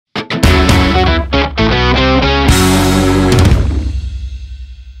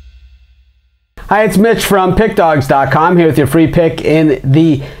Hi, it's Mitch from PickDawgz.com here with your free pick in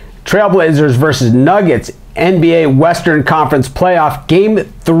the Trailblazers versus Nuggets NBA Western Conference Playoff Game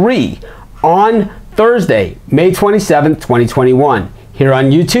 3 on Thursday, May 27th, 2021. Here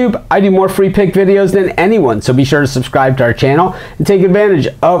on YouTube, I do more free pick videos than anyone, so be sure to subscribe to our channel and take advantage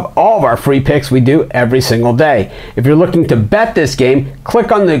of all of our free picks we do every single day. If you're looking to bet this game,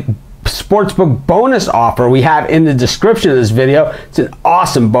 click on the sportsbook bonus offer we have in the description of this video. It's an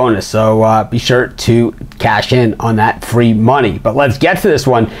awesome bonus, so be sure to cash in on that free money. But let's get to this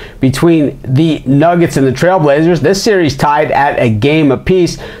one between the Nuggets and the Trailblazers. This series tied at a game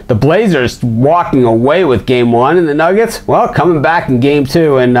apiece. The Blazers walking away with game 1, and the Nuggets, well, coming back in game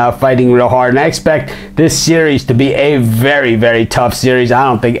 2 and fighting real hard. And I expect this series to be a very, very tough series. I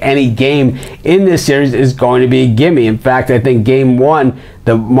don't think any game in this series is going to be a gimme. In fact, I think game 1,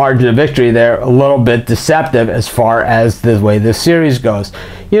 the margin of victory there, a little bit deceptive as far as the way this series goes.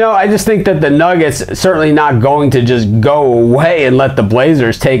 You know, I just think that the Nuggets certainly not going to just go away and let the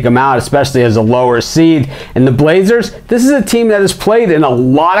Blazers take them out, especially as a lower seed. And the Blazers, this is a team that has played in a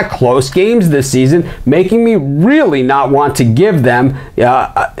lot of close games this season, making me really not want to give them,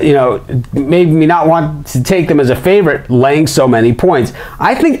 made me not want to take them as a favorite, laying so many points.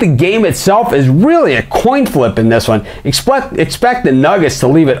 I think the game itself is really a coin flip in this one. Expect the Nuggets to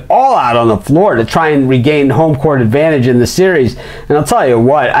leave it all out on the floor to try and regain home court advantage in the series. And I'll tell you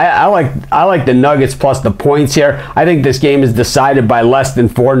what, I like the Nuggets plus the points here. I think this game is decided by less than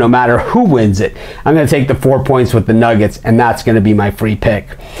 4 no matter who wins it. I'm going to take the 4 points with the Nuggets, and that's going to be my free pick.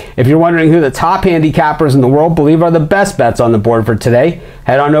 If you're wondering who the top handicappers in the world believe are the best bets on the board for today,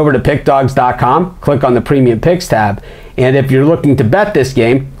 head on over to pickdawgz.com, click on the Premium Picks tab, and if you're looking to bet this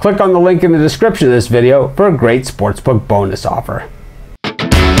game, click on the link in the description of this video for a great sportsbook bonus offer.